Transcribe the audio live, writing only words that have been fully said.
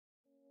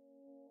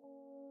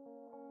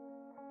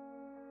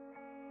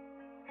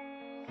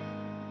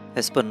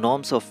As per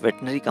norms of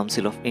Veterinary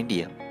Council of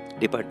India,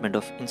 Department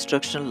of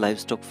Instructional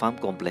Livestock Farm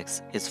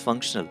Complex is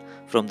functional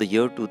from the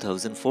year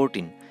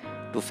 2014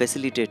 to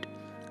facilitate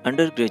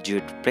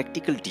undergraduate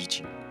practical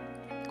teaching.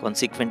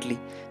 Consequently,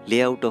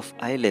 layout of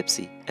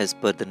ILFC as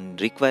per the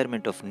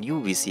requirement of new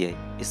VCI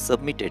is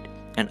submitted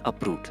and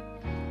approved.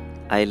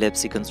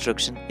 ILFC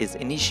construction is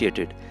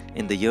initiated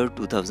in the year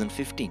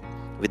 2015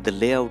 with the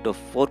layout of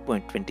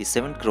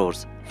 4.27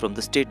 crores from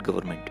the state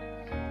government.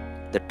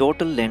 The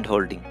total land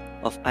holding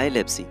of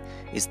ILFC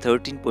is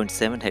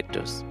 13.7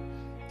 hectares.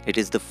 It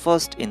is the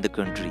first in the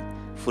country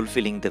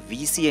fulfilling the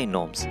VCI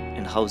norms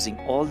and housing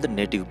all the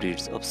native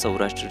breeds of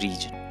Saurashtra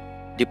region.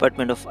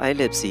 Department of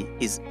ILFC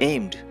is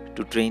aimed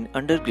to train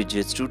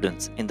undergraduate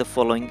students in the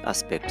following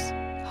aspects: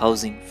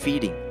 housing,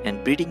 feeding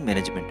and breeding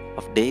management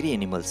of dairy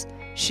animals,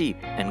 sheep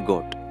and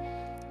goat,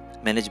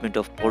 management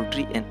of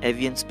poultry and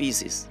avian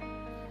species,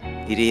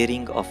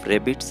 rearing of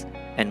rabbits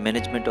and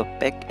management of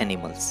pack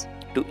animals,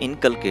 to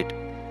inculcate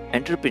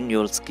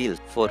entrepreneurial skills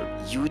for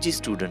UG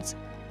students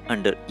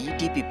under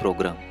ETP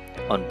program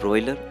on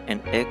broiler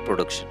and egg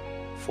production,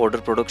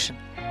 fodder production,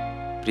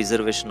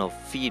 preservation of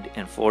feed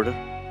and fodder,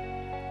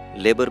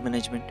 labor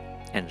management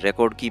and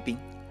record keeping,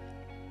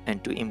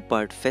 and to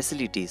impart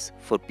facilities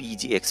for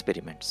PG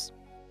experiments.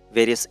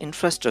 Various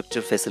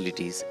infrastructure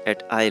facilities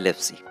at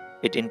ILFC.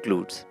 It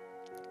includes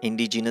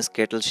indigenous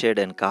cattle shed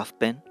and calf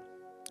pen,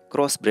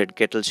 crossbred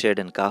cattle shed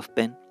and calf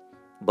pen,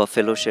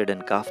 buffalo shed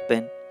and calf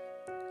pen,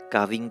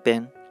 calving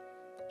pen,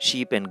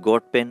 sheep and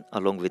goat pen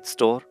along with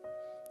store,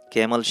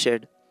 camel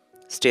shed,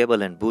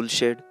 stable and bull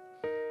shed,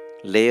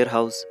 layer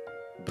house,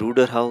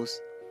 brooder house,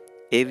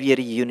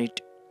 aviary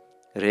unit,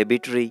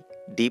 rabbitry,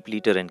 deep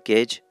litter and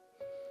cage.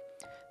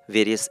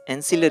 Various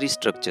ancillary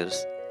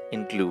structures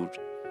include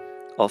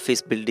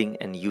office building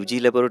and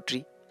UG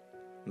laboratory,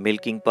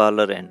 milking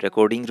parlor and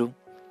recording room,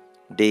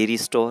 dairy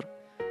store,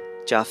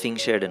 chaffing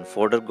shed and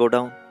fodder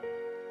godown,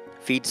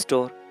 feed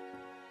store,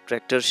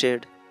 tractor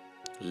shed,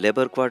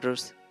 labor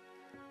quarters,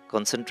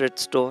 concentrate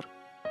store,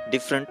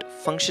 different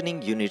functioning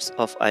units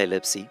of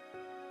ILFC.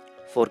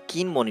 For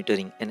keen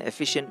monitoring and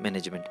efficient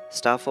management,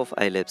 staff of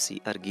ILFC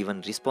are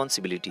given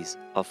responsibilities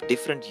of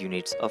different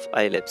units of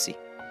ILFC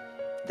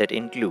that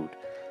include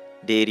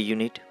dairy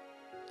unit,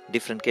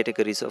 different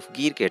categories of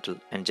Gir cattle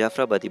and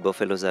Jafrabadi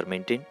buffaloes are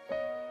maintained.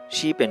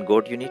 Sheep and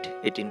goat unit,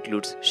 it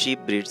includes sheep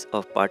breeds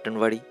of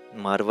Patanwadi,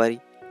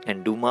 Marwari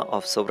and Duma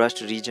of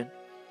Saurashtra region.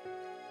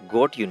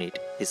 Goat unit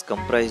is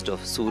comprised of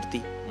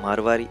Surti,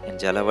 Marwari and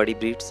Jalawadi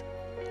breeds.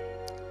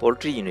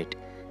 Poultry unit,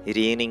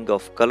 rearing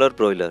of color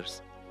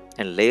broilers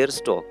and layer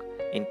stock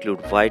include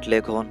white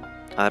leghorn,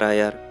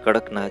 RIR,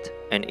 Kadaknath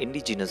and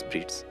indigenous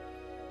breeds.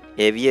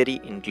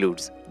 Aviary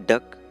includes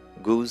duck,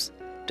 goose,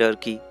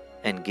 turkey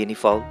and guinea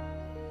fowl.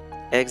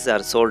 Eggs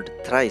are sold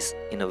thrice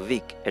in a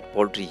week at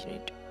poultry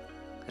unit.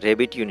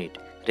 Rabbit unit,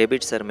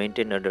 rabbits are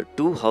maintained under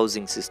two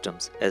housing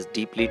systems as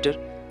deep litter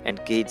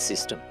and cage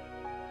system.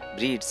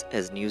 Breeds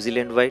as New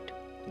Zealand White,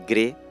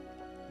 Grey,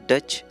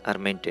 Dutch are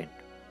maintained.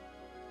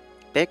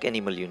 Pack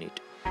animal unit,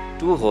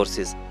 2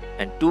 horses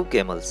and 2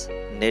 camels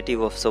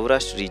native of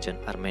Saurashtra region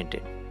are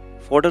maintained.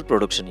 Fodder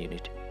production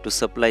unit, to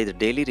supply the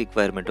daily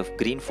requirement of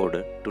green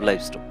fodder to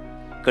livestock.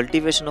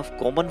 Cultivation of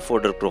common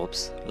fodder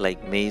crops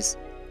like maize,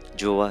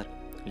 jowar,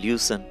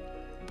 lucerne,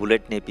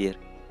 bullet napier,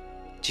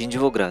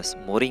 chinjho grass,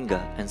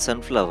 moringa and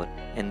sunflower,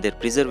 and their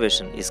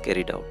preservation is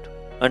carried out.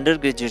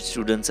 Undergraduate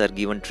students are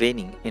given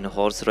training in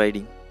horse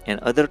riding and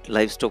other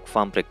livestock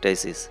farm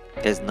practices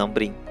as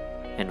numbering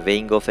and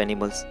weighing of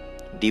animals,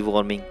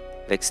 deworming,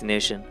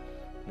 vaccination,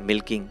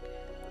 milking,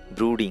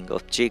 brooding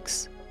of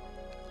chicks.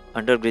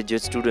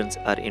 Undergraduate students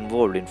are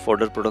involved in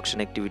fodder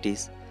production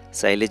activities,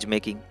 silage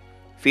making,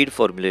 feed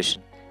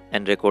formulation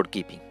and record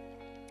keeping.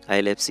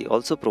 ILFC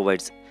also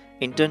provides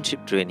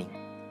internship training.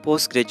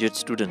 Postgraduate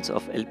students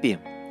of LPM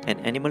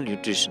and animal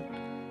nutrition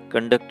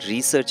conduct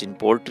research in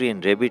poultry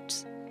and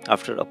rabbits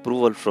after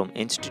approval from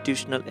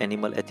Institutional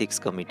Animal Ethics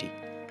Committee.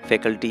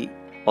 Faculty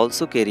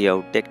also carry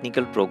out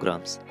technical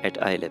programs at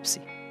ILFC.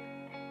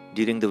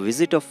 During the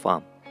visit of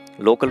farm,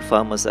 local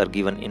farmers are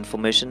given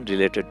information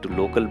related to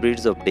local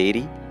breeds of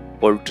dairy,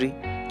 poultry,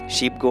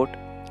 sheep goat,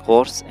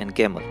 horse and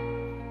camel.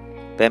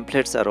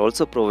 Pamphlets are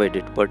also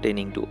provided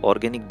pertaining to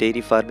organic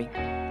dairy farming,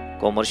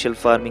 commercial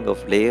farming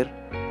of layer,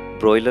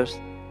 broilers,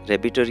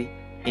 rabbitry,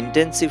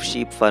 intensive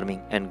sheep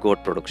farming and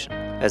goat production.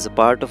 As a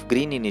part of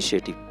Green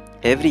Initiative,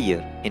 every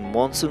year in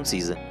monsoon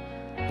season,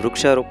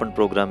 Vriksharopan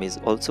program is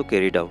also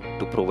carried out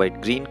to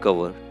provide green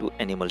cover to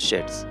animal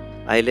sheds.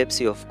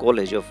 ILFC of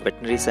College of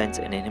Veterinary Science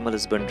and Animal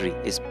Husbandry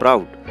is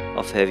proud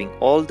of having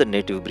all the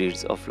native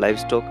breeds of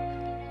livestock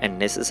and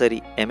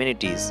necessary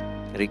amenities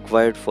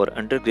required for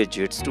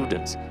undergraduate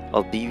students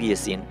of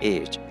BVSc and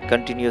AH.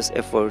 Continuous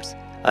efforts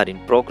are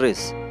in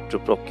progress to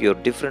procure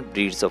different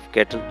breeds of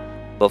cattle,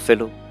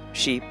 buffalo,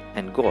 sheep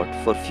and goat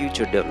for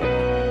future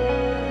development.